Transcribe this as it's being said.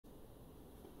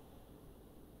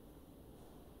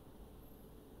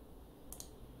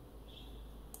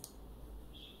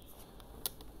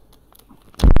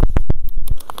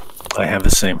I have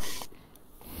the same.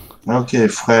 Okay,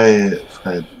 Fred.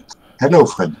 Hello,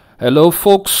 Fred. Hello,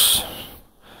 folks.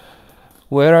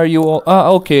 Where are you all? Ah,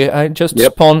 okay. I just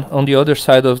Yep. spawned on the other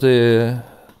side of the.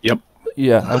 Yep.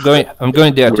 Yeah, I'm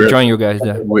going there to join you guys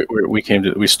there.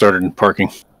 We started in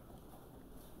parking.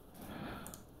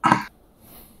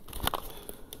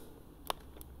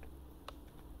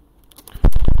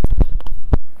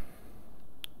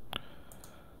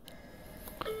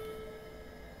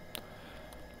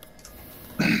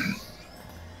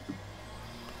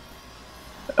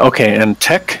 Okay, and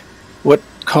tech? What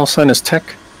call sign is tech?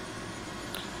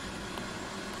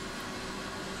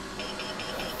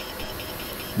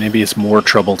 Maybe it's more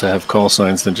trouble to have call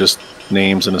signs than just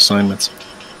names and assignments.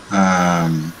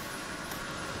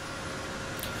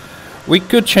 We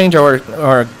could change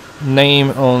our name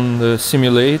on the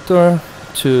simulator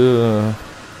to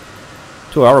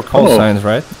our call signs,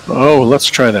 right? Oh, let's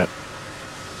try that.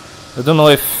 I don't know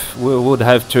if we would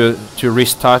have to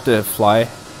restart the fly.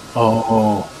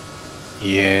 Oh,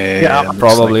 yeah. Yeah,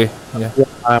 probably. Yeah.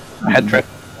 Head track.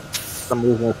 For some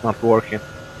reason it's not working.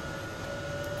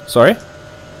 Sorry?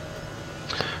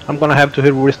 I'm gonna have to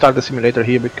restart the simulator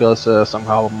here because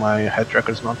somehow my head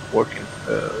tracker is not working.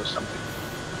 Something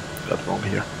got wrong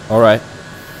here. All right.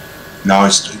 No,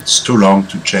 it's too long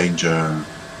to change. Oh.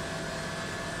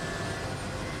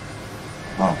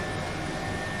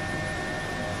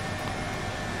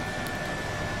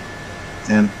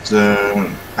 And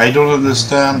I don't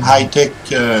understand. High tech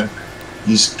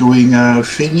is doing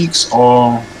Phoenix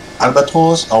or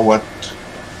Albatross or what?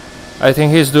 I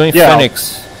think he's doing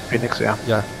Phoenix. Phoenix, yeah.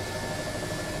 Yeah.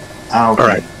 Ah,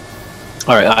 okay.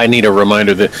 All right. I need a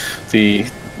reminder that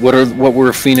what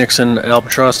were Phoenix and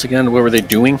Albatross again? What were they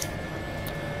doing?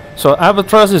 So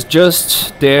Albatross is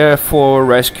just there for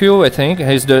rescue. I think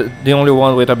he's the only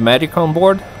one with a medic on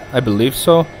board. I believe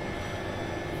so.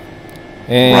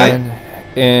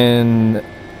 And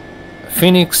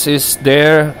Phoenix is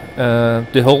there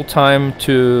the whole time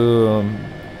to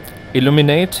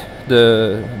illuminate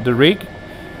the rig,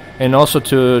 and also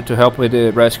to help with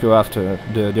the rescue after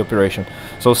the operation.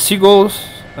 So Seagulls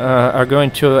are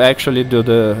going to actually do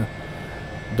the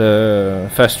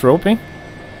fast roping.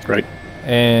 Right.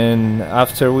 And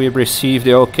after we receive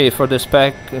the okay for the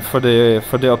spec for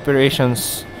the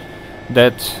operations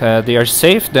that they are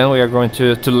safe, then we are going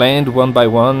to land one by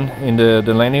one in the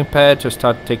landing pad to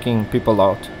start taking people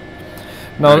out.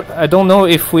 Now, right. I don't know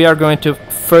if we are going to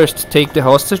first take the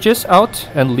hostages out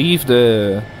and leave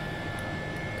the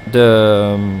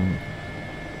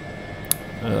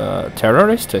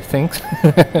terrorist, I think,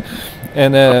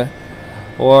 and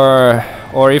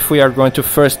or if we are going to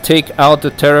first take out the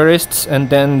terrorists and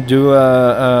then do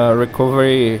a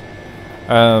recovery.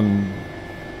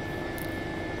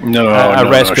 No,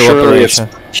 rescue operation.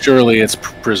 Surely it's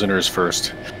prisoners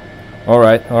first. All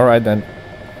right then.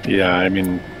 Yeah, I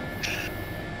mean,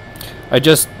 I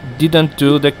just didn't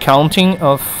do the counting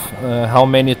of how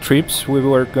many trips we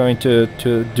were going to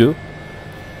do.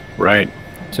 Right.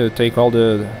 To take all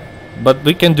the, but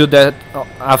we can do that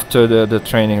after the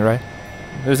training, right?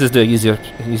 This is the easier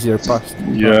part.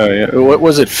 Yeah. What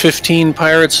was it? 15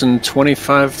 pirates and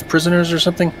 25 prisoners or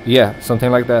something? Yeah, something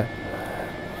like that.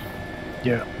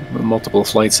 Yeah, multiple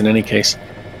flights in any case.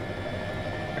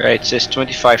 Right, it says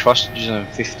 25 hostages and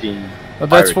 15 Well,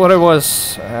 that's what I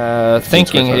was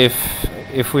thinking.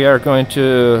 If we are going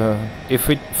to, if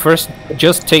we first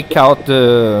just take out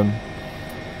the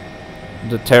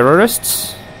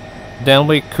terrorists, then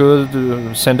we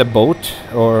could send a boat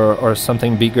or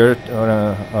something bigger or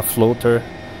a floater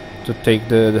to take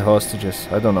the hostages.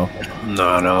 I don't know.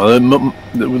 No.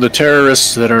 The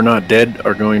terrorists that are not dead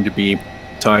are going to be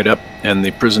tied up, and the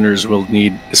prisoners will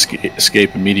need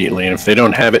escape immediately. And if they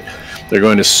don't have it, they're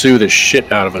going to sue the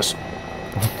shit out of us.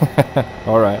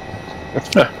 All right.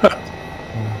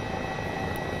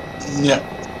 Yeah.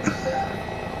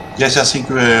 Yes, I think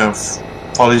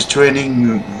for this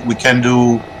training we can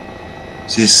do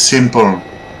this simple.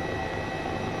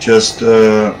 Just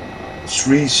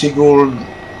 3 seagull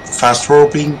fast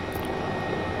roping,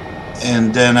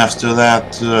 and then after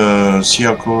that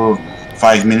circle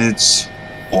 5 minutes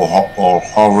or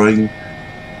hovering,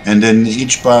 and then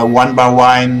one by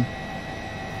one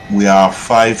we are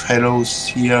 5 halos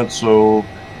here, so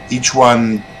each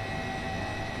one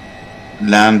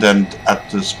land and at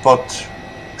the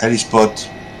heli spot,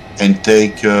 and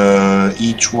take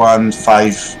each one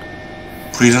 5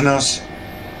 prisoners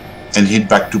and head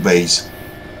back to base.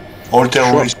 All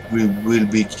terrorists will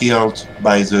be killed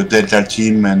by the Delta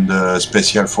team and the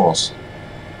Special Force.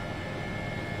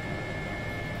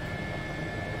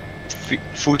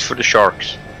 Food for the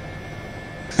sharks.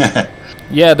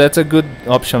 Yeah, that's a good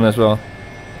option as well.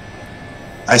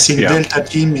 I think Yeah. Delta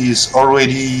team is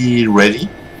already ready.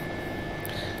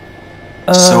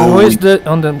 Who is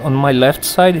on my left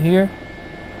side here?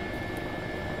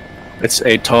 It's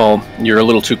a tall. You're a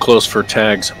little too close for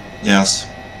tags. Yes.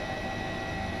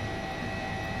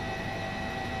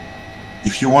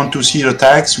 If you want to see the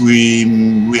tags,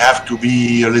 we have to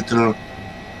be a little,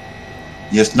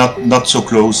 yes, not so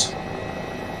close.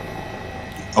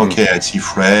 Okay, I see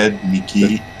Fred,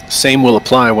 Mickey. Same will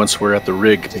apply once we're at the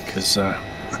rig because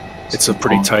it's a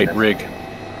pretty tight rig.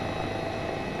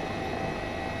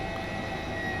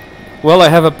 Well, I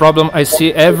have a problem. I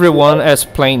see everyone as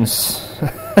planes.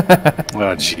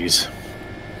 Oh, jeez.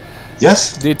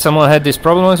 Yes. Did someone have this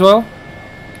problem as well?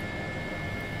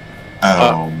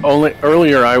 Only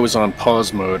earlier I was on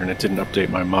pause mode and it didn't update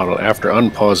my model. After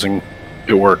unpausing,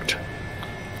 it worked.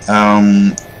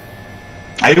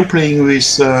 Are you playing with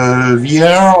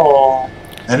VR or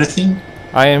anything?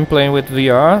 I am playing with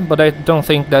VR, but I don't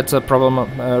think that's a problem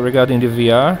regarding the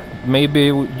VR. Maybe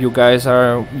you guys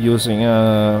are using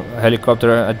a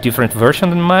helicopter, a different version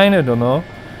than mine, I don't know.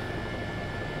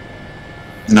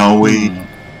 No,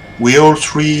 we all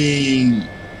three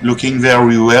looking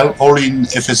very well, all in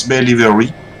FSB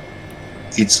livery.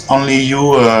 It's only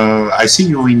you, I see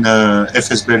you in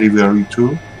FSB livery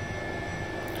too.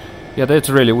 Yeah, that's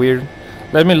really weird.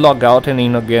 Let me log out and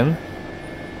in again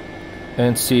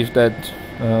and see if that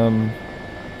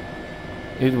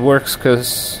it works,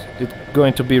 because it's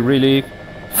going to be really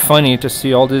funny to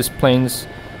see all these planes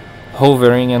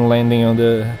hovering and landing on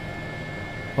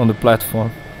the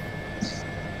platform.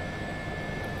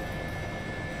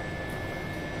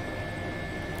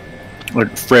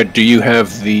 Fred, do you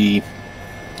have the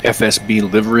FSB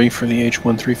livery for the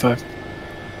H135?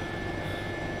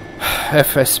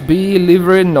 FSB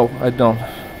livery? No, I don't.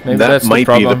 Maybe that that's might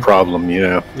the be the problem,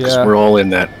 yeah. Because Yeah. we're all in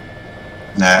that.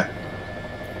 Nah.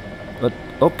 But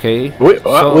okay.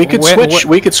 We could switch.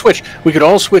 We could switch. We could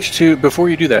all switch to. Before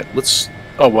you do that, let's.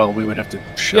 Oh well, we would have to.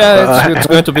 Yeah, it's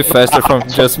going to be faster from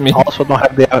just me. I also don't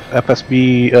have the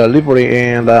FSB livery,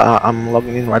 and I'm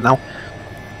logging in right now.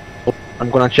 I'm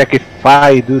gonna check if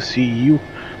I do see you,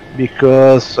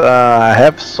 because I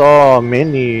have saw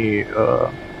many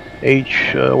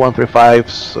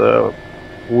H135s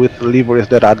with liveries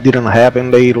that I didn't have,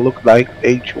 and they look like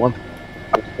H1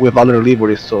 with other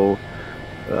liveries. So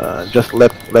just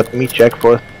let me check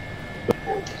first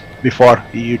before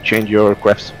you change your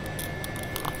crafts.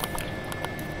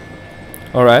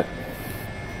 All right.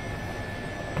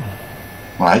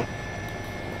 Right.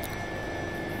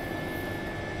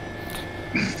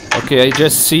 Okay, I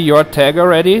just see your tag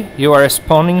already. You are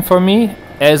spawning for me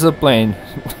as a plane.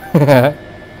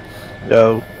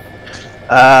 So,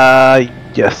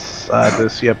 yes, I do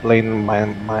see a plane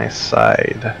on my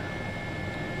side.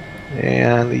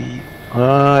 And,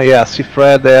 yeah, see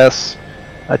Fred as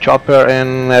a chopper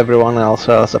and everyone else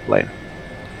as a plane.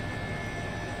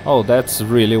 Oh, that's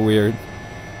really weird.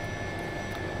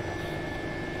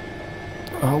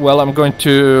 Well, I'm going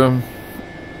to...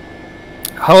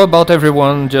 How about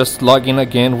everyone just log in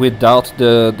again without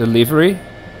the livery?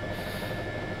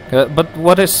 But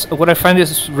what I find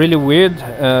is really weird,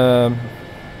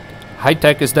 high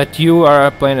tech, is that you are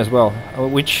a plane as well.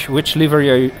 Which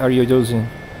livery are you using?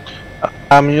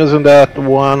 I'm using that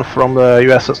one from the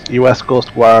US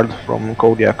Coast Guard from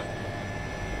Kodiak.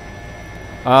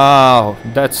 Oh,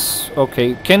 that's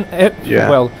okay. Yeah.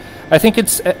 Well, I think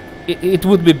it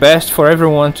would be best for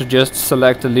everyone to just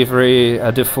select a livery,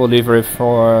 a default livery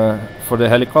for the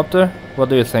helicopter. What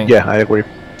do you think? Yeah, I agree.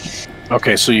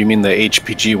 Okay, so you mean the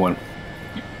HPG one?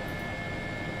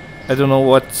 I don't know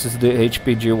what's the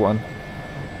HPG one.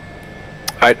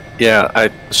 I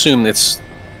assume it's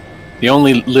the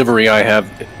only livery I have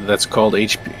that's called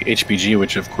HPG,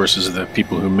 which of course is the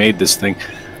people who made this thing.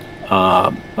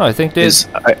 I think there's.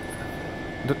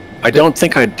 I don't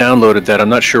think I downloaded that. I'm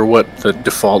not sure what the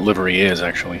default livery is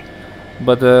actually.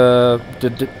 But at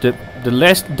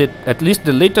least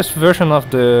the latest version of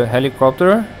the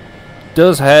helicopter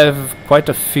does have quite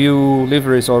a few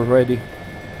liveries already.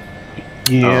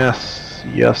 Yes,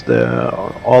 yes.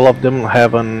 All of them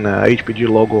have an HPG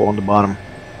logo on the bottom,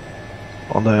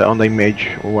 on the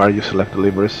image where you select the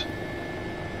liveries.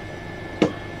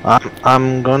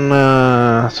 I'm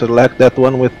gonna select that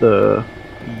one with the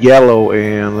yellow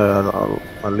and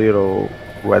a little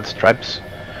red stripes.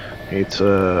 It's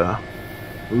a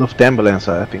Luftambulance,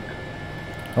 I think.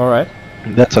 All right.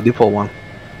 That's a default one.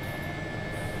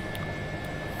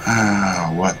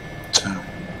 What?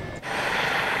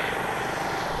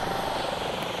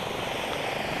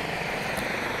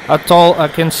 At all, I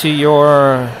can see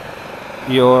your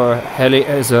your heli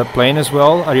as a plane as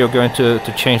well? Are you going to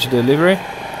change the livery?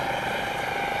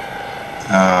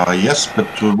 Yes, but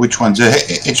which one? The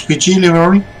HPG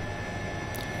livery?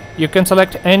 You can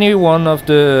select any one of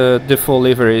the full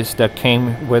liveries that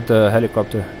came with the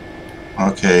helicopter.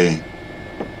 Okay.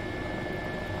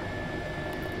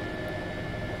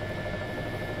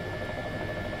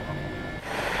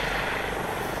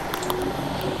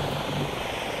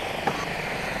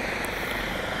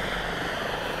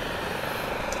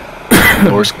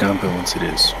 Norse ambulance it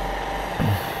is.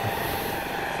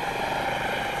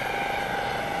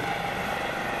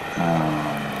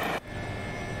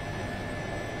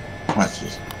 What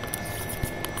is?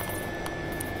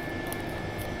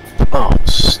 Oh,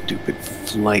 stupid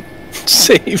flight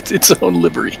saved its own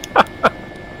livery.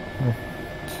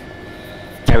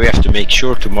 And we have to make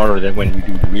sure tomorrow that when we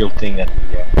do the real thing that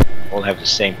we all have the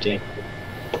same thing.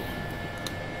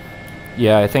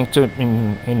 Yeah, I think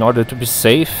in order to be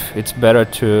safe, it's better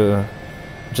to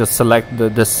just select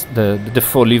the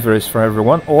full liveries for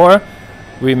everyone, or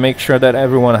we make sure that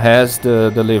everyone has the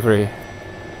livery.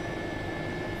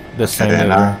 The same livery.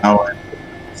 Now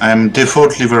I'm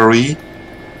default livery.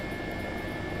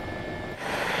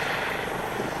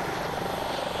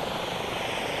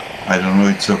 I don't know.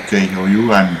 It's okay for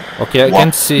you. I'm okay.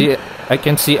 I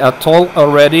can see Atoll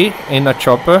already in a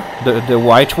chopper, the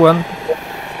white one.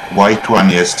 White one,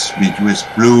 yes, with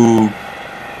blue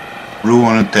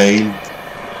on a tail.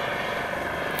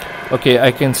 Okay,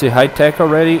 I can see high tech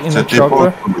already in the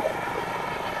chopper.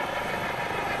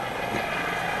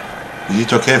 Is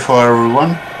it okay for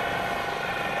everyone?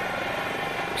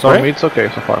 Sorry? For me, it's okay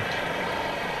so far.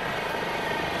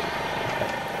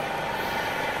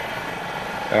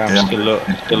 I'm Yeah.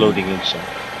 still loading in some.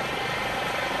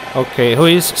 Okay, who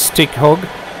is Stick Hog?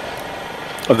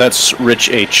 Oh, that's Rich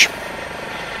H.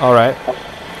 All right.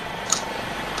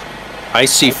 I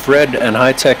see Fred and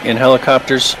High Tech in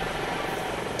helicopters.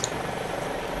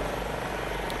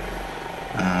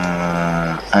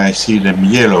 I see them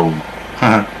yellow.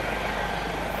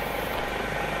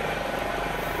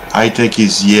 High tech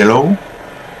is yellow.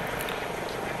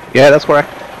 Yeah, that's correct.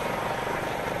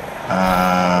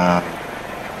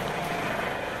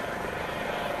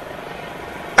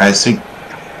 I think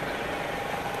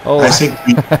Oh,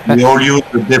 we all use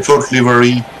the default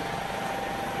livery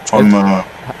from.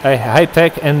 High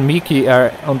Tech and Mickey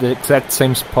are on the exact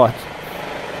same spot.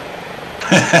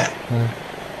 We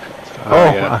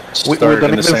Started don't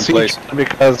in the even same see place. each other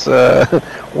because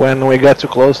when we get too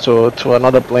close to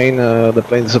another plane, the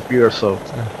plane disappears. So,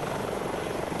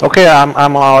 okay,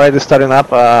 I'm already starting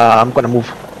up. I'm gonna move.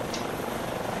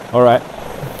 All right.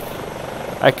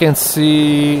 I can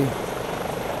see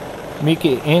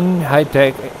Mickey in High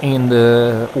Tech in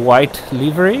the white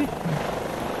livery.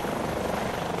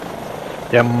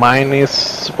 Yeah, mine is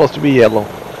supposed to be yellow.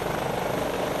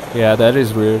 Yeah, that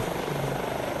is weird.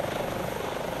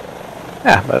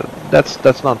 Yeah, but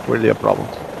that's not really a problem.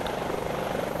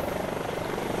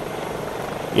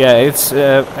 Yeah, it's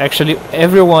actually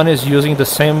everyone is using the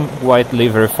same white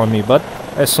livery for me. But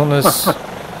as soon as,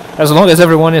 as long as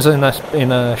everyone is in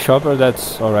a shopper,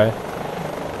 that's all right.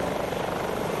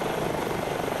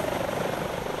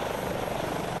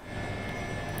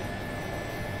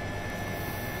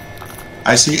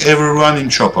 I see everyone in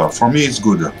chopper. For me, it's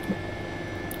good.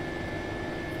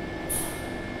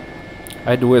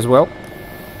 I do as well.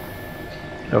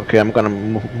 Okay, I'm gonna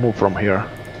move from here.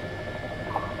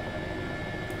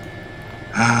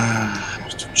 I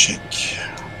have to check.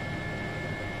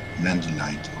 Landing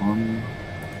light on.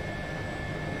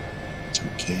 It's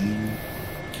okay.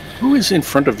 Who is in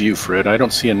front of you, Fred? I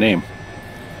don't see a name.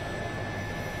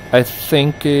 I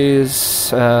think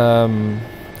is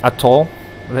Atoll.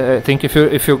 I think if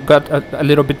you got a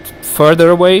little bit further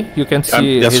away, you can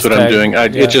see. That's his what tag. I'm doing.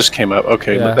 Yeah. It just came up.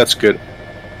 Okay, Yeah. that's good.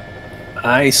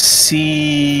 I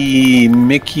see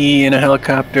Mickey in a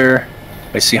helicopter.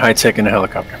 I see High Tech in a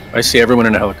helicopter. I see everyone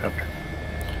in a helicopter.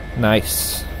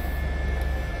 Nice.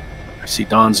 I see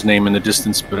Don's name in the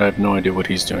distance, but I have no idea what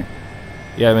he's doing.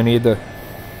 Yeah, me neither.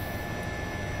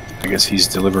 I guess he's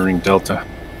delivering Delta.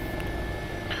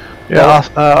 Yeah.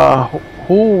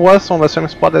 Who was on the same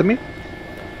spot as me?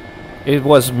 It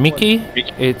was Mickey.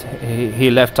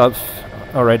 He left off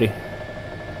already.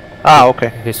 Ah,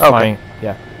 okay. He's Okay. flying.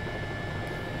 Yeah.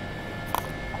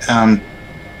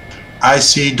 I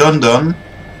see Don.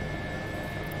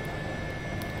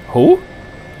 Who?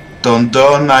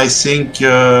 Don, I think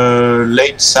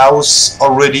late south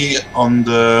already on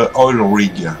the oil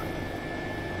rig.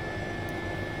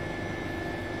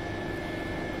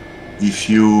 If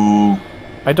you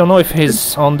I don't know if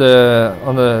he's on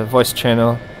the voice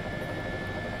channel.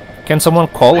 Can someone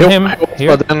call him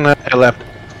here? But then I left.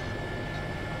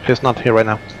 He's not here right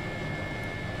now.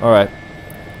 All right.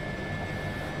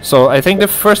 So I think the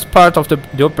first part of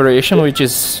the operation, which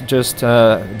is just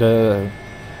the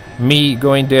me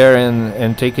going there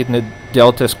and taking the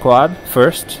Delta squad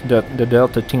first, the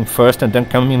Delta team first, and then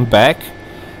coming back,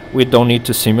 we don't need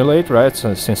to simulate, right?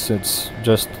 So since it's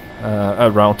just a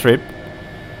round trip,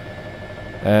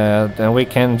 then we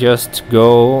can just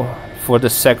go for the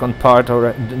second part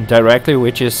directly,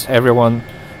 which is everyone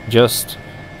just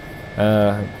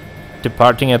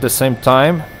departing at the same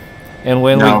time, and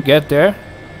when we get there.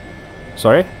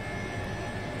 Sorry?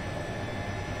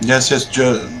 Yes,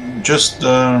 just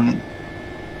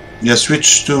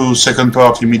switch to second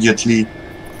part immediately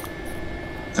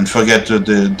and forget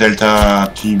the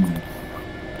Delta team.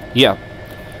 Yeah.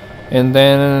 And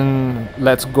then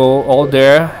let's go all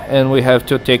there, and we have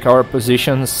to take our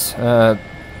positions.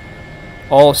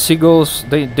 All seagulls,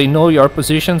 they know your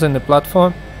positions in the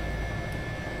platform?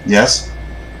 Yes.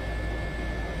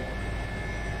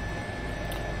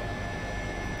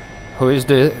 Who is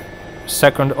the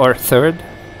second or third?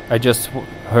 I just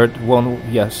heard one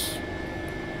yes.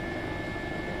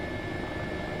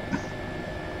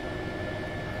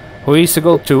 Who is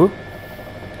Seagull 2?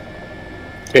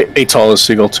 Atoll is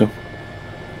Seagull 2.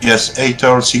 Yes,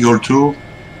 Atoll, Seagull 2.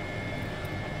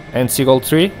 And Seagull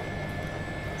 3?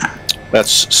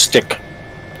 That's Stick.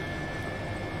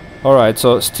 Alright,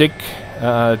 so Stick,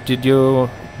 do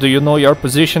you know your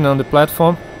position on the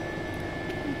platform?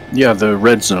 Yeah, the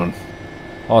red zone.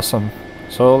 Awesome.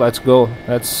 So let's go.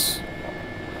 Let's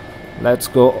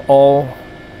go all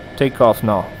take off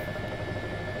now.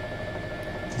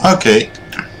 Okay,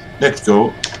 let's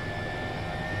go.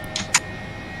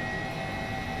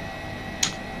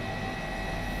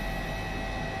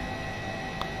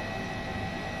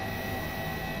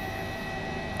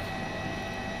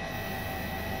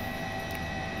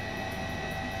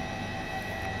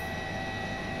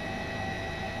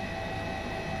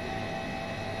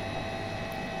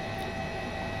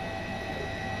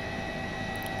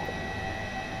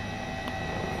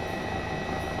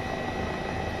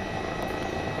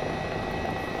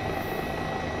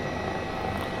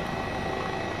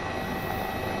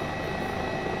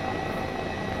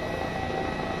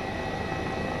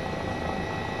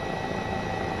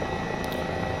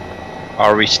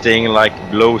 Are we staying like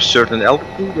below a certain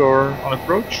altitude or on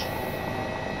approach?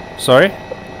 Sorry?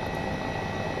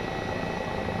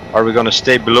 Are we gonna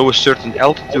stay below a certain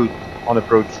altitude on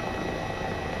approach?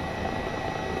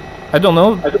 I don't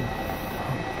know.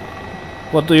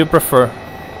 What do you prefer?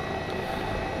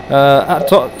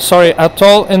 Sorry,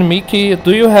 Atoll and Mickey,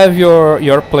 do you have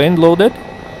your plane loaded?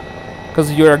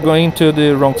 Because you are going to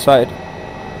the wrong side.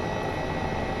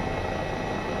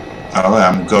 Oh,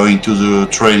 I'm going to the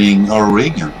training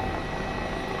rig,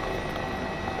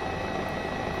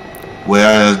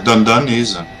 where Dundon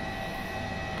is.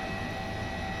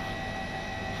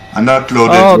 I'm not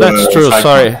loaded. Oh, that's true.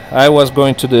 Sorry, I was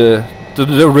going to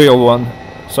the real one.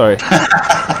 Sorry.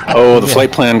 Oh, the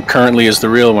flight plan currently is the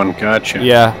real one. Gotcha.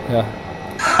 Yeah.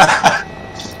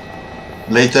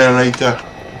 Later.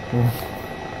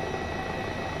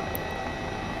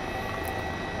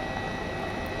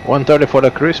 130 for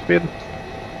the cruise speed.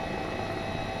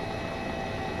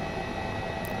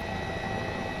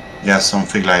 Yeah,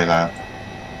 something like that.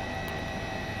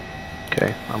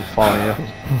 Okay, I'm following you.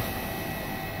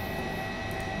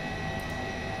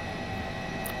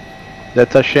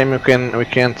 That's a shame we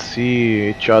can't see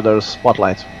each other's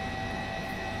spotlights.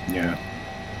 Yeah.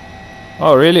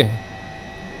 Oh, really?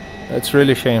 That's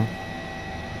really a shame.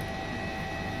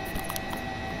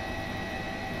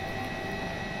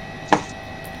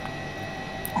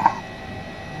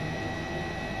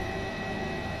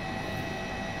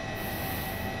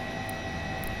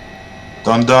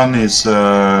 Dundon is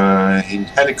in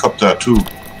helicopter too.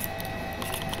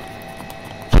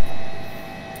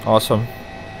 Awesome.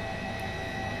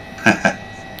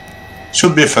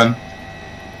 Should be fun.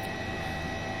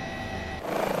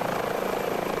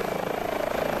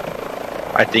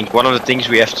 I think one of the things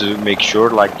we have to make sure,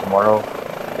 like tomorrow,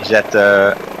 is that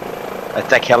the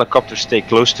attack helicopters stay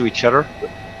close to each other.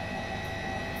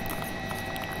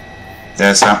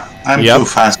 Yes, I'm too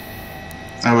fast.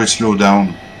 I will slow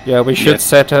down. Yeah, we should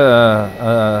set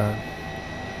a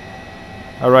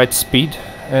right speed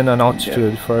and an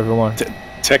altitude for everyone.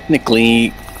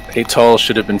 Technically, Atoll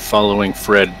should have been following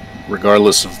Fred,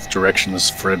 regardless of the direction this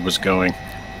Fred was going.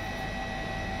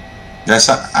 Yes,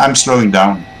 I'm slowing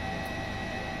down.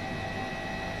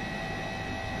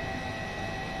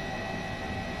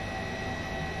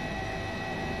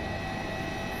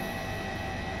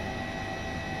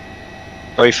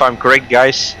 So if I'm correct,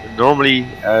 guys, normally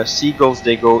seagulls,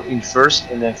 they go in first,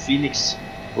 and then Phoenix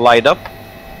light up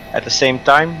at the same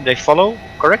time. They follow,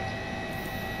 correct?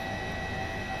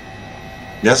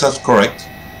 Yes, that's correct.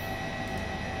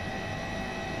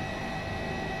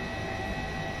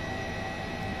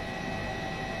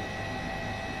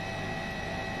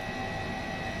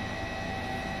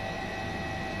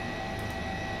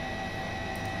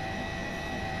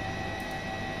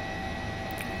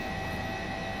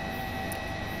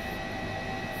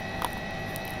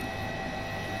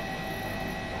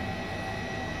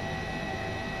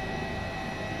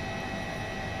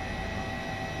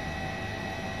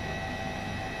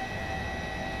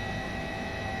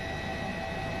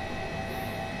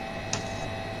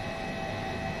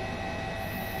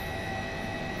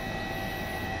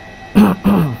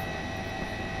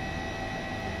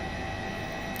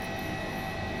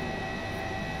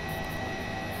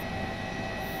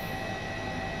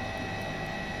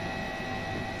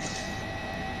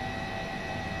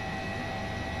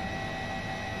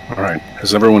 All right.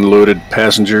 Has everyone loaded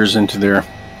passengers into their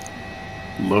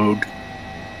load,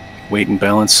 weight, and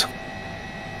balance?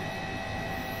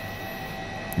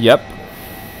 Yep.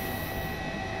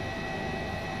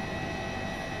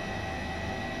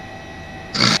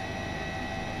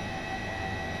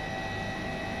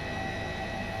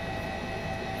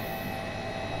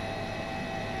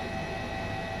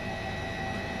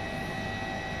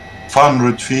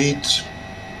 $400 feet,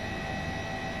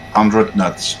 100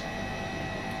 knots.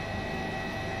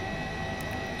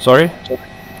 Sorry?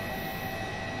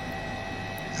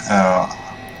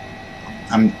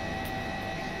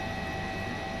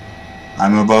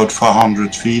 I'm about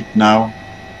 400 feet now.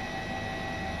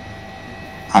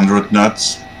 100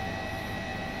 knots.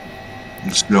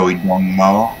 We'll slow it down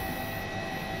more.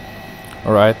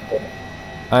 Alright.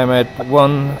 I'm at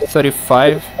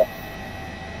 135.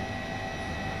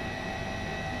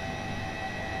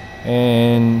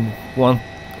 And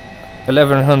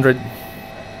 1100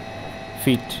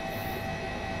 feet.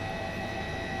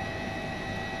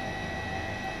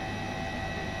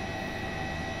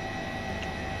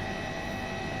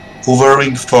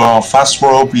 Hovering for fast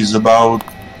rope is about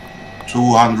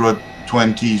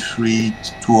 220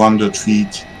 feet, 200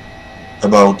 feet,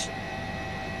 about.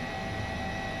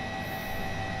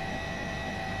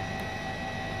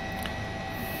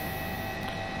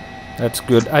 That's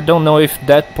good. I don't know if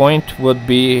that point would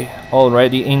be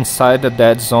already inside the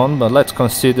dead zone, but let's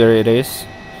consider it is.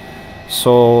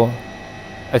 So,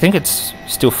 I think it's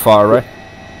still far, right?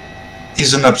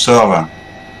 He's an observer.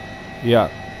 Yeah.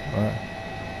 Alright.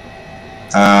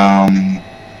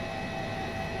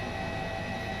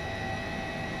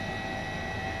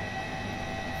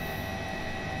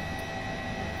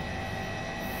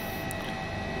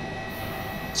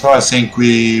 So I think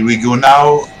we go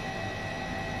now.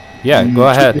 Yeah, go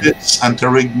ahead.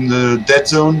 Entering the dead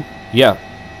zone. Yeah.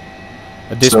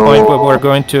 At this point, we're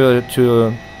going to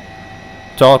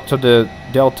talk to the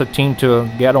Delta team to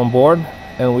get on board,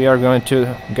 and we are going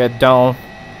to get down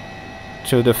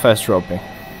to the fast roping.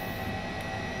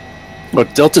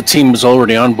 Look, Delta team was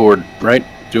already on board, right?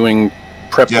 Doing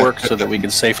prep Yeah. work so that we can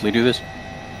safely do this.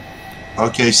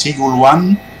 Okay, Seagull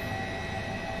 1.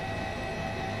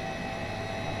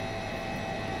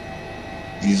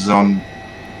 He's on.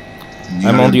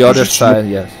 I'm on the other side,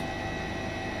 yes.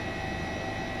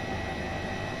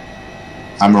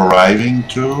 I'm arriving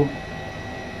too.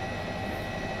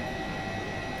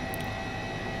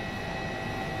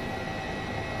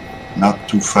 Not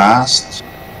too fast.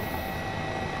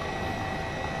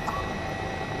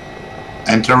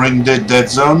 Entering the dead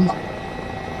zone.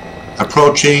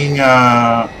 Approaching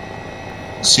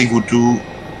Sigu 2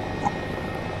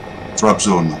 drop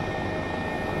zone.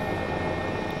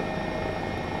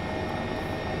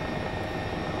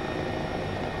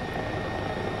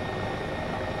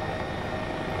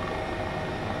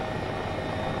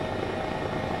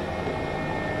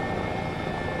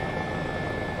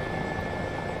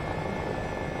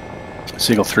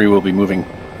 Seagull 3 will be moving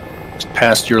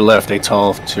past your left,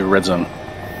 ATOL, to red zone.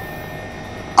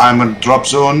 I'm in drop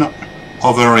zone,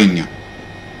 hovering.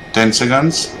 10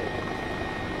 seconds.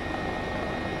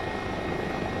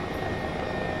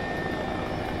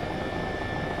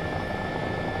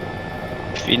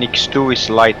 Phoenix 2 is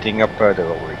lighting up the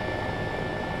rotary.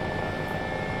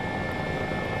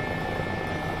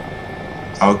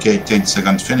 Okay, 10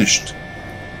 seconds finished.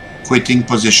 Quitting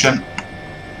position.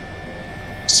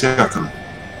 Circle.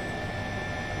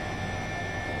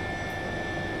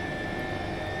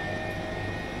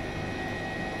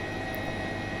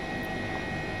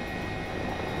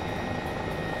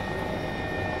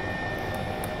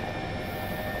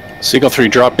 Seagull 3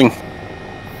 dropping.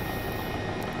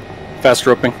 Fast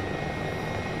roping.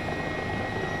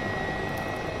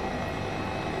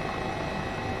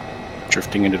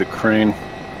 Drifting into the crane.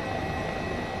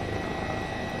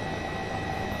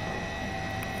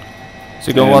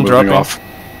 Seagull And 1 moving dropping. off.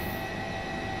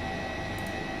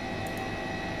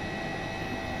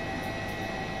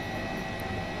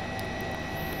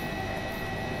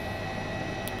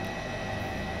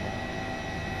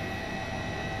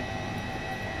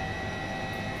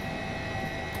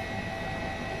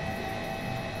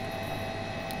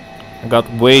 I got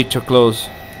way too close.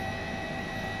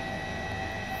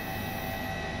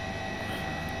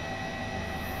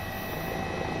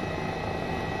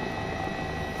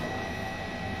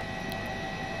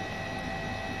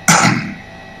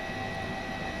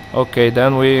 Okay,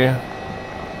 then we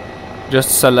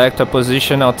just select a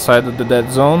position outside of the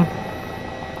dead zone.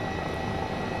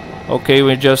 Okay,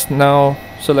 we just now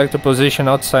select a position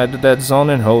outside the dead zone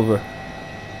and hover.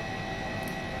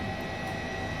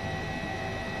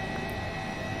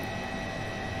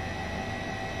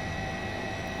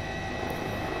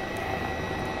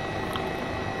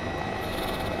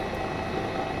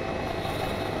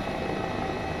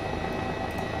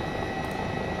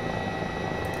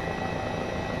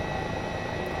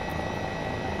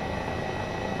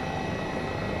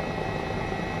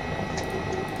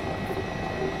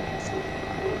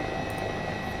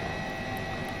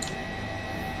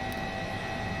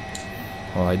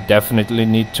 Oh, I definitely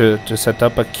need to set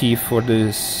up a key for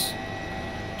this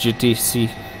GTC.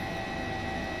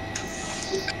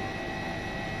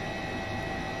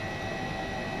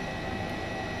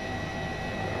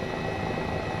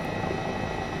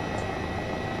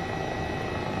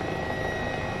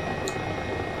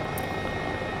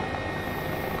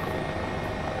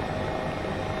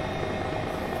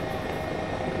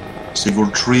 Seagull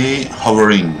 3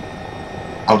 hovering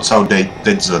outside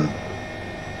dead zone.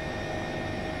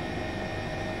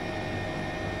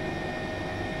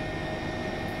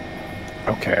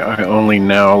 Okay, I only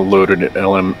now loaded at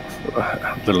LM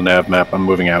little nav map. I'm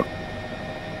moving out.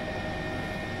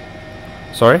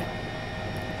 Sorry?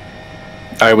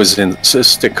 I was in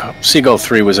Seagull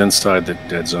 3 was inside the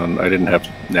dead zone. I didn't have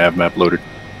nav map loaded.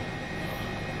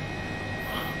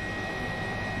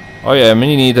 Oh yeah,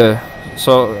 me neither.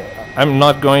 So I'm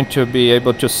not going to be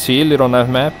able to see little nav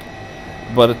map,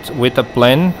 but with a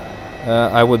plan,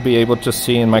 I would be able to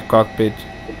see in my cockpit.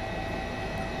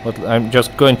 But I'm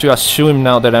just going to assume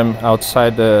now that I'm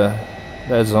outside the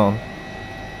zone.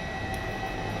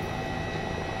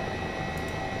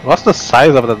 What's the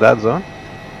size of the dead zone?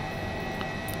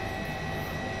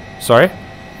 Sorry?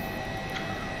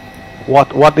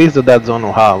 What is the dead zone,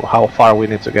 or how far we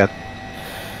need to get?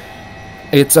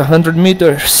 It's 100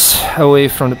 meters away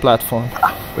from the platform.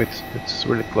 It's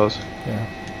really close. Yeah.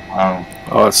 Wow.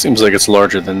 Oh, it seems like it's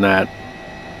larger than that.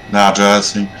 Nah,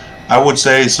 just I would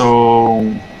say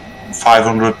so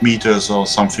 500 meters or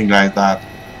something like that.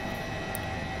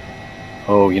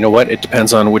 Oh, you know what? It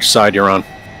depends on which side you're on.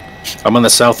 I'm on the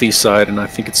southeast side, and I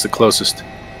think it's the closest.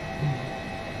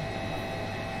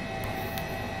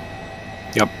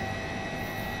 Yep.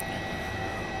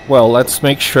 Well, let's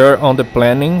make sure on the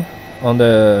planning, on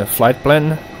the flight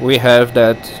plan, we have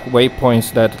that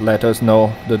waypoints that let us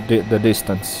know the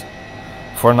distance.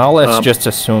 For now, let's just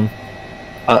assume.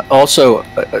 Also,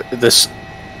 this,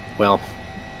 well,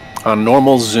 on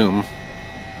normal zoom,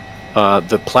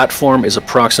 the platform is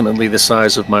approximately the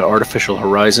size of my artificial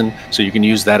horizon, so you can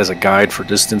use that as a guide for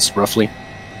distance, roughly.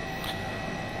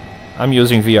 I'm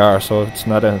using VR, so it's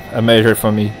not a measure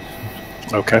for me.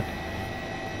 Okay.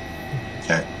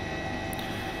 Okay.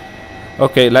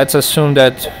 Okay, let's assume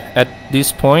that at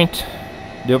this point,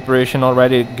 the operation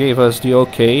already gave us the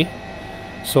okay.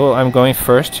 So I'm going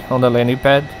first on the landing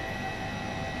pad.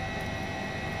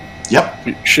 Yep.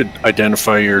 You should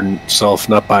identify yourself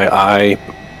not by eye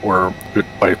or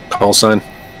by call sign.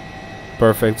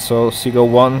 Perfect, so Seagull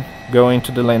 1 going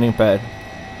to the landing pad.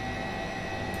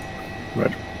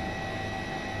 Right.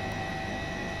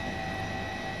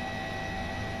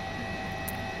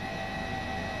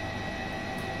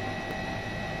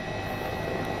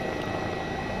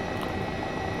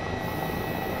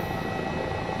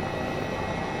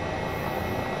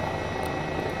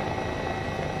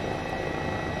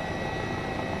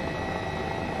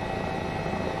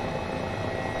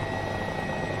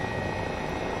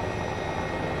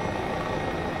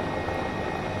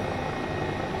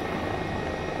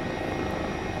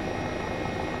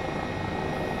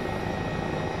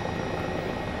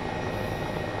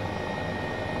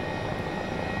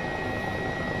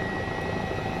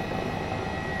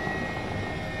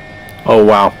 Oh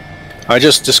wow, I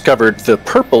just discovered the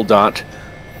purple dot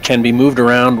can be moved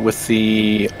around with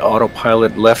the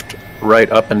autopilot left, right,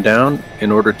 up, and down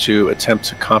in order to attempt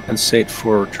to compensate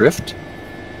for drift.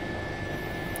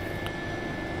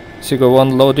 Seagull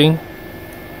 1 loading.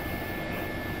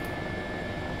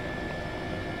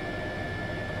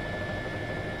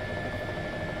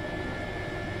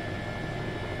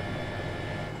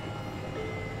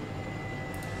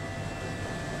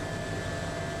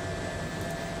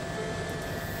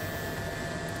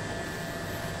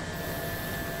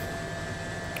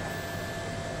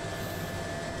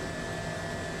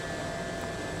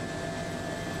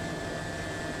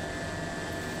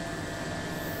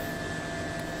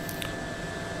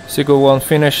 Seagull 1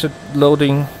 finished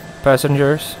loading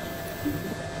passengers.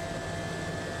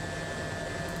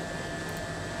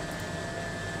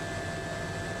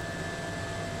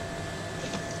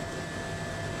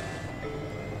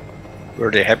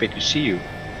 Were they happy to see you?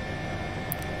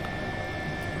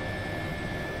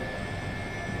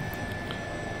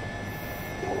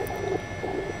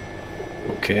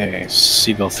 Okay,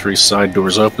 Seagull 3 side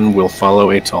doors open. We'll follow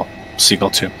ATOL.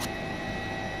 Seagull 2.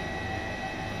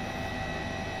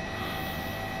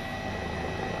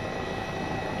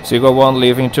 Seagull 1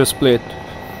 leaving to split.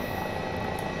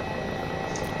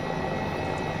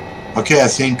 Okay, I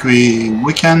think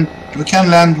we can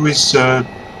land with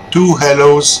 2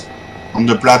 hellos on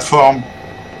the platform.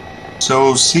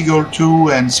 So Seagull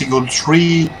 2 and Seagull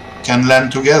 3 can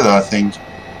land together, I think.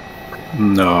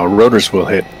 No, rotors will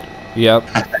hit. Yep.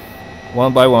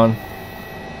 One by one.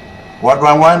 1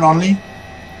 by 1 only?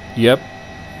 Yep.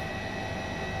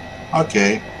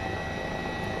 Okay.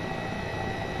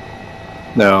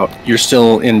 Now, you're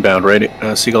still inbound, right,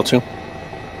 Seagull 2?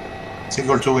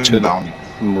 Seagull 2 To the- inbound.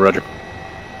 Roger.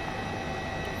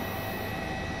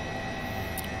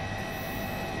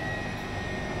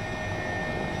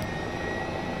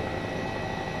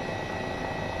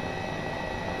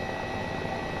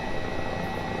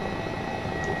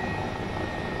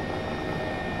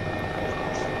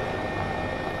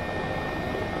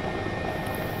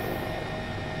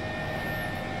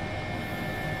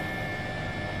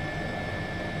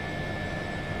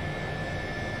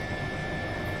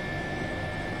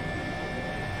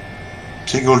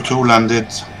 Seagull 2 landed.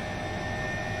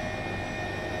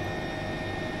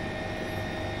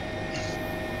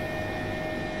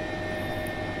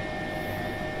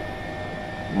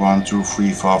 One, two,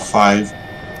 three, four, 5.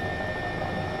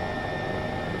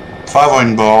 5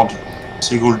 on board.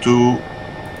 Seagull 2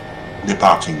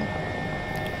 departing.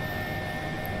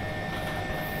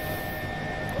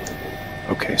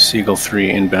 Okay, Seagull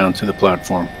 3 inbound to the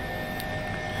platform.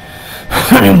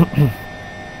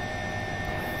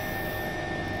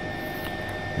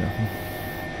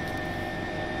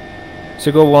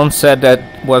 Seagull 1 said that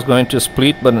was going to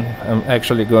split, but I'm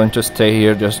actually going to stay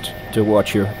here just to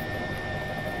watch you.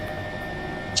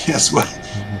 Yes,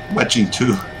 watching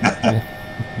too.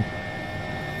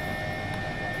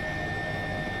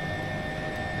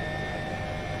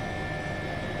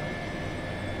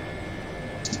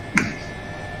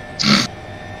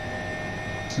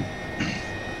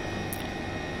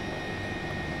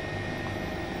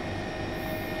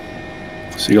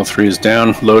 Seagull 3 is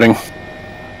down, loading.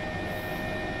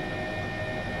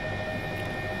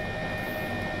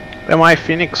 Am I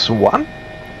Phoenix 1?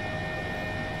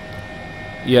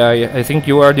 Yeah, I think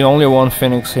you are the only one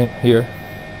Phoenix here.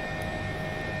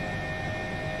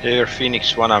 They're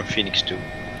Phoenix 1, I'm Phoenix 2.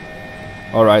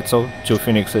 Alright, so 2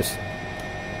 Phoenixes.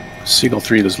 Seagull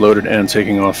 3 is loaded and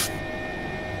taking off.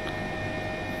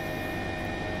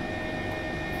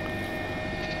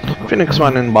 Phoenix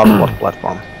 1 in bottom left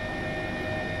platform.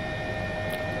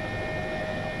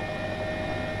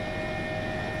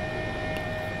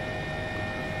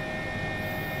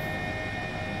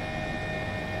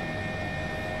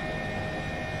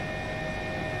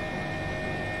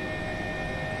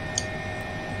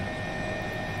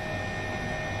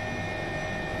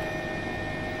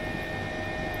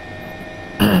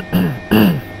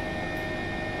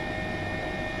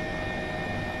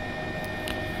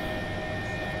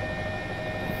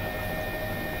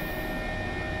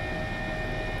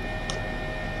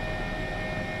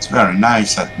 It's very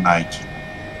nice at night.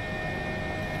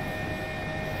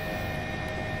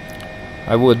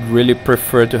 I would really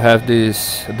prefer to have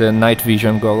the night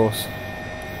vision goggles.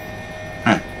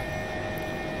 Huh.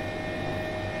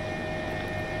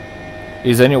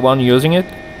 Is anyone using it?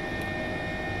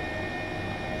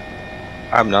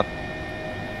 I'm not.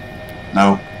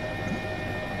 No.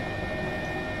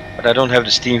 But I don't have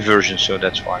the Steam version, so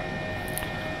that's why.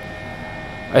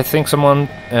 I think someone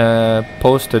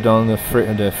posted on the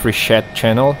free chat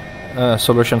channel a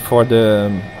solution for the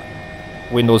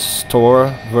Windows Store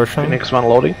version. Phoenix 1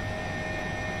 loading.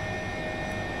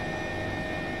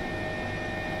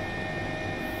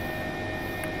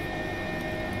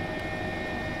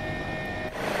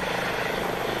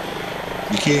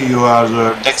 Okay, you are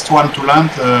the next one to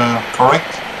land,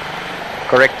 correct?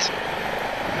 Correct.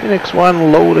 Phoenix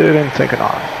 1 loaded and taken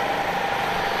off.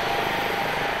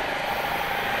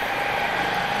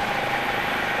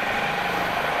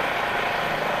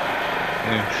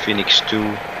 Phoenix 2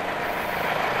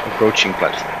 approaching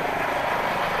platform.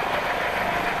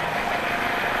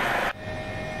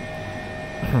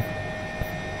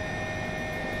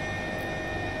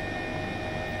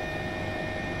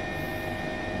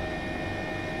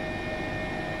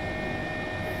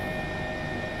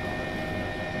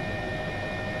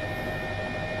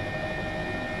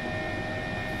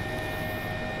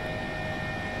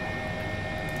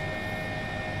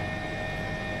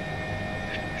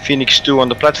 Phoenix 2 on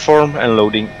the platform and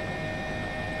loading.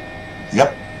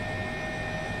 Yep.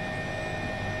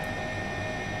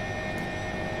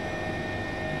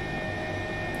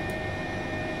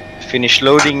 Finish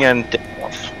loading and take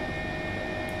off.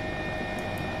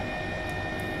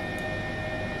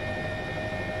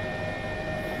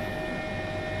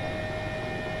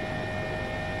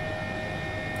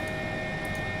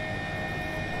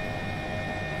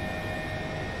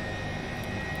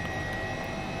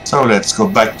 So let's go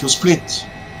back to Split.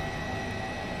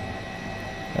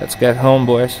 Let's get home,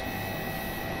 boys.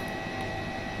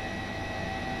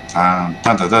 Dun,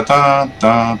 dun, dun, dun, dun,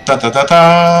 dun, dun, dun,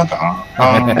 dun, dun,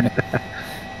 dun.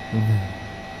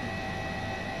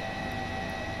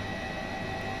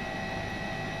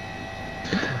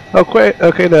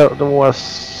 Okay.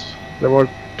 There were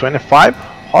 25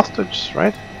 hostages,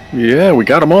 right? Yeah, we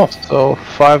got them all. So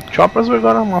 5 choppers we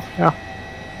got them off. Yeah.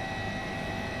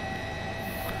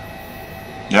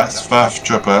 Yes, 5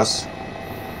 choppers.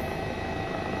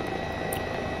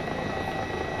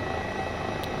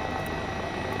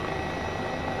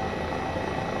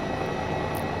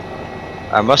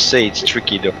 I must say it's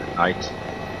tricky though at night.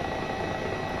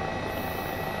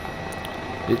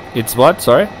 It's what?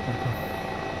 Sorry?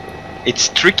 It's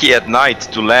tricky at night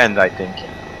to land, I think.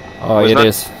 Oh, it's it not-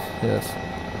 is. Yes.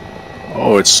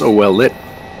 Oh, it's so well lit.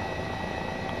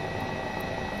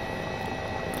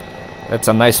 That's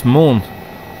a nice moon.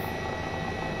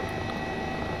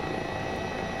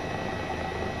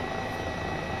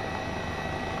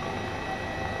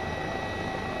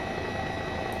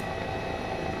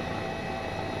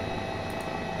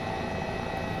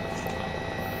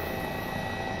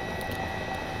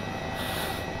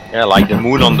 Yeah, like the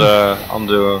moon on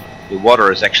the water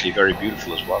is actually very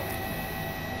beautiful as well.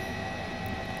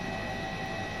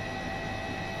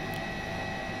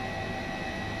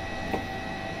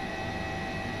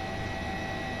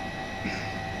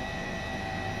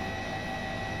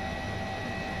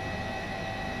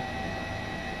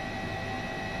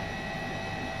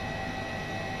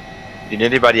 Did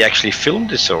anybody actually film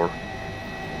this or?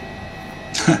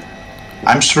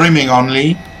 I'm streaming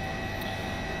only.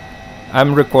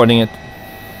 I'm recording it.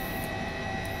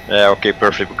 Yeah, okay,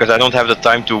 perfect. Because I don't have the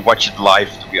time to watch it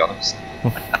live, to be honest.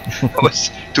 I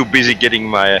was too busy getting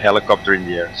my helicopter in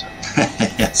the air. So.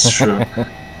 Yes, sure.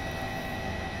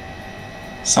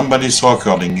 Somebody's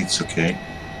recording, it's okay.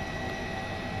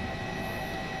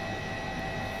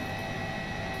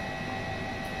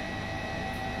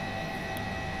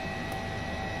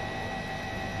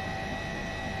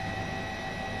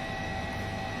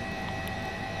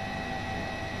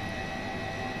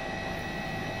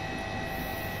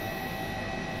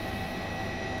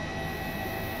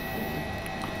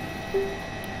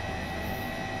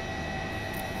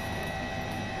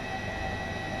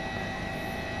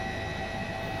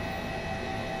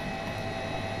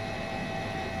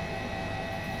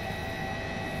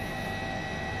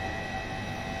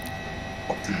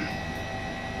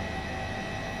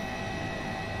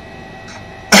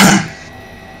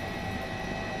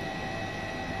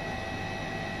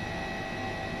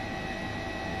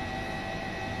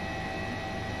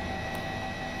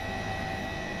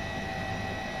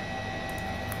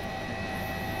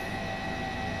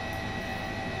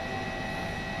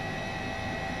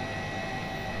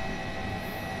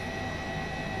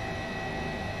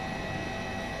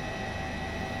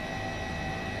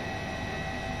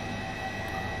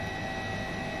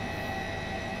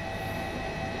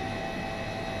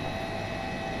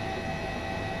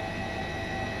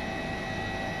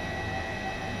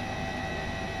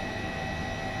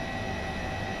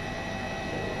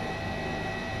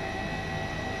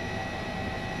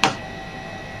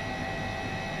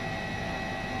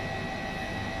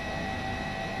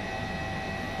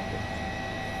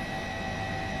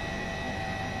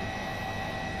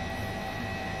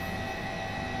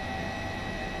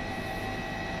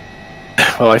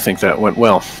 Well, I think that went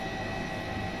well.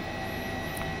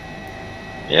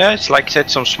 Yeah, it's like I said,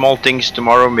 some small things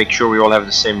tomorrow. Make sure we all have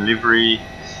the same livery.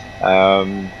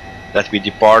 That we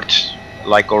depart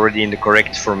like already in the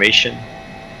correct formation.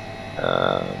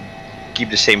 Keep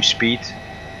the same speed.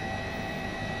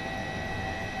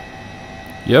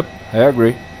 Yep, I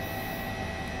agree.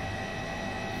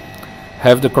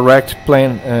 Have the correct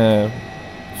plane,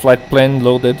 flight plan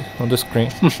loaded on the screen.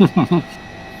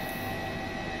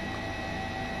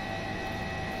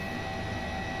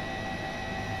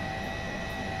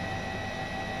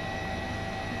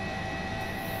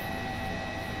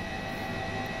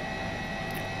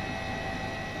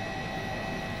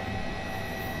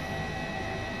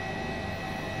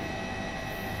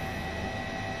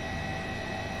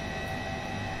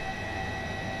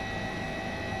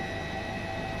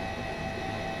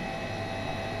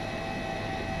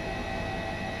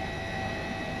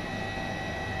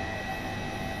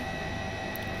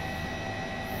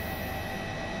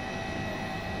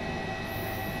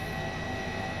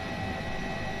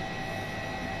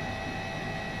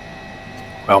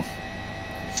 Well,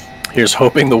 here's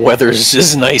hoping the weather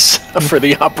is nice for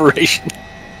the operation.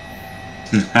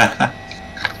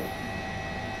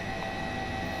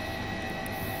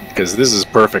 Because this is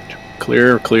perfect.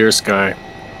 Clear sky.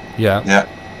 Yeah. Yeah.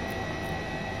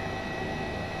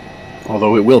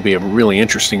 Although it will be a really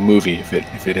interesting movie if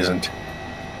it isn't.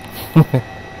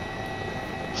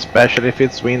 Especially if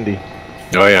it's windy.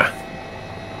 Oh yeah.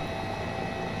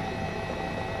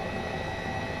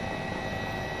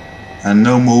 And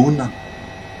no moon.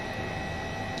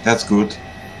 That's good.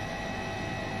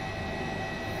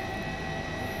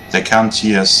 They can't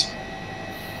see us.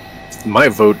 My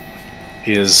vote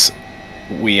is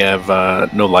we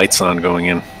have no lights on going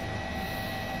in.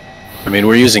 I mean,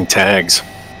 we're using tags.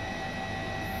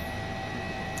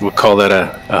 We'll call that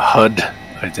a HUD,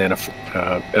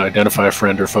 identify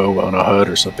friend or foe on a HUD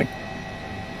or something.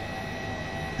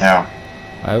 Yeah.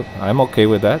 I'm okay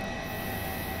with that.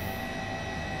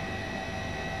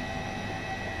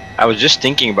 I was just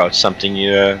thinking about something.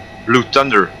 Blue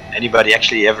Thunder. Anybody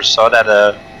actually ever saw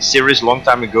that series long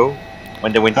time ago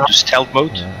when they went into stealth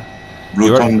mode? Yeah.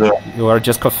 Blue Thunder. You are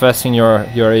just confessing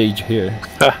your age here.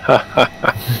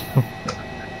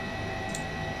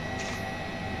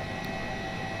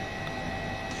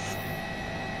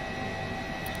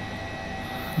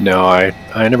 No,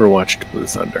 I never watched Blue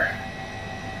Thunder.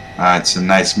 It's a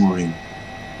nice movie.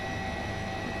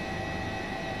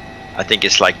 I think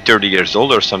it's like 30 years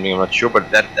old or something, I'm not sure,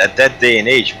 but at that day and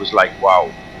age was like,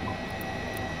 wow.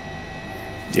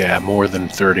 Yeah, more than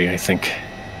 30, I think.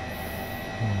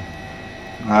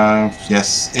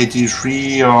 Yes,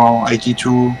 83 or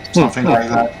 82, something like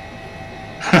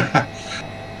that.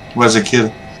 Was a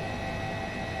kid.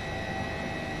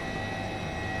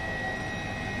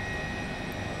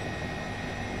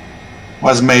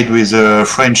 Was made with a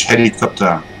French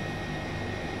helicopter.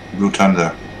 Blue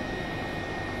Thunder.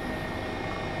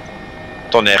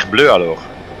 Tonnerre bleu alors.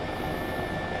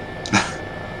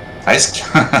 Presque.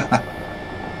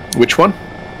 Which one?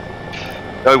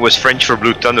 No, it was French for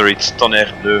Blue Thunder, it's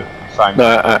Tonnerre bleu. If I'm No,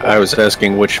 I was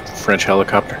asking which French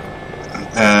helicopter.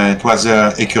 It was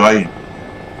Écureuil.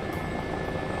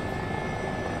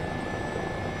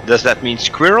 Does that mean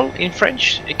squirrel in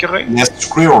French, écureuil? Yes,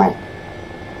 squirrel.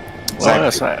 Well,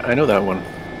 yes, I know that one.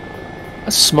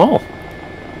 That's small.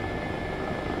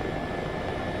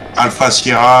 Alpha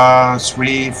Sierra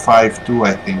 352,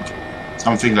 I think.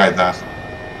 Something like that.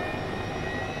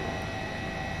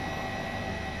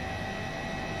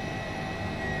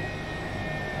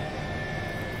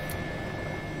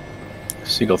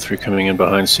 Seagull 3 coming in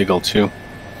behind Seagull 2.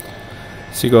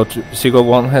 Seagull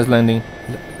 1 has landed.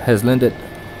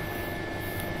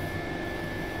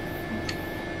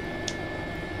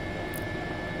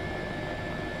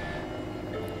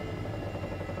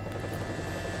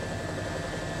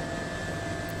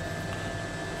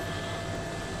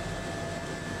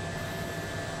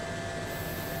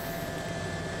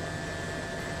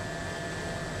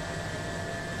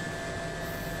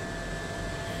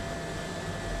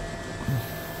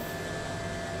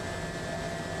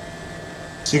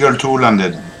 Seagull 2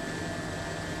 landed.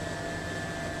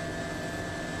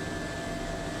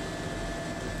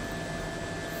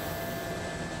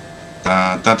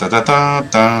 Da da da da da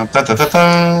da da da da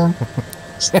da.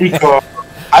 Sticker.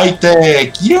 High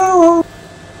tech. You.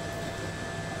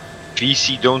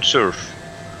 VC don't surf.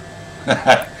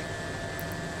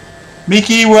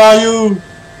 Mickey, where are you?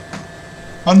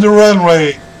 On the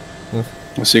runway.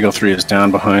 Seagull 3 is down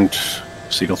behind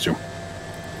Seagull 2.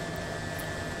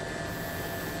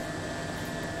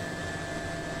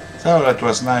 Oh, that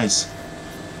was nice.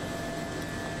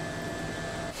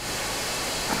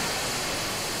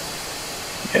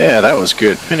 Yeah, that was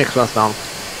good. Phoenix one's down.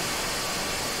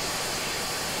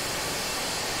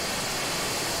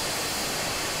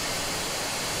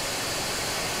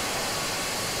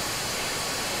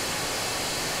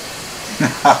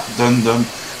 Done.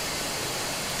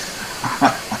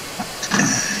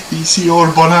 Easy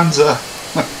old bonanza.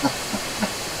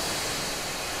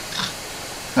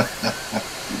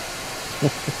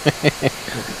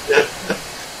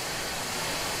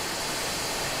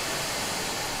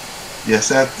 Yes,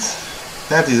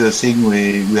 that is a thing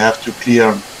we have to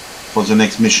clear for the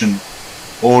next mission.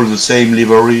 All the same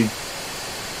livery.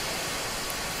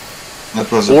 That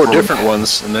was Or different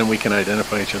ones, and then we can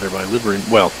identify each other by livery.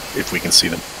 Well, if we can see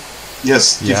them.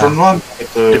 Yes, Yeah. different one.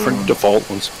 But, Different default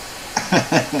ones.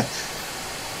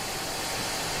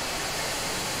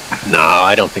 No,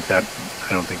 I don't think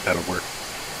that'll work.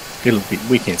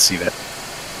 We can't see that.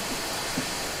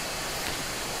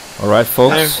 All right,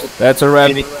 folks, that's a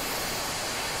wrap.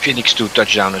 Phoenix 2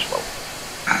 touchdown as well.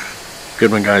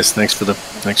 Good one, guys. Thanks for the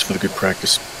good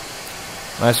practice.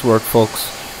 Nice work, folks.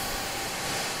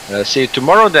 See you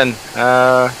tomorrow then.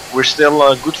 We're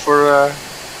still good for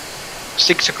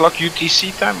 6 o'clock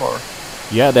UTC time, or?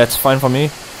 Yeah, that's fine for me.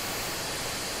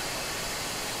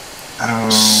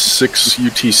 6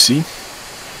 UTC,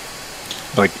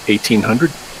 like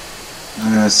 1800.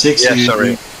 6. Yeah,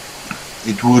 sorry.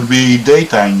 It would be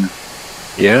daytime.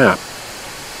 Yeah,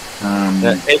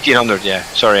 1800. Yeah,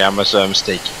 sorry, I was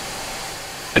mistaken.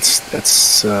 that's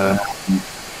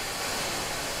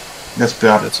Yes,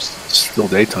 perhaps. that's still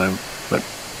daytime, but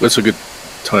that's a good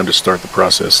time to start the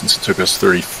process since it took us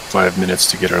 35 minutes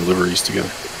to get our liveries together.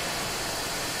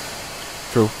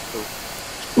 True.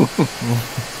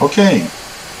 Okay.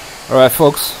 All right,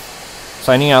 folks.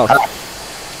 Signing out.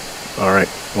 All right.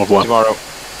 Au revoir. Tomorrow.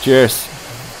 Cheers.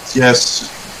 Yes.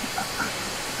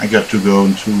 I got to go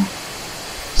into.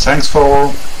 Thanks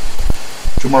for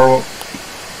tomorrow.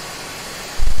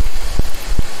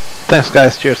 Thanks,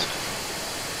 guys. Cheers.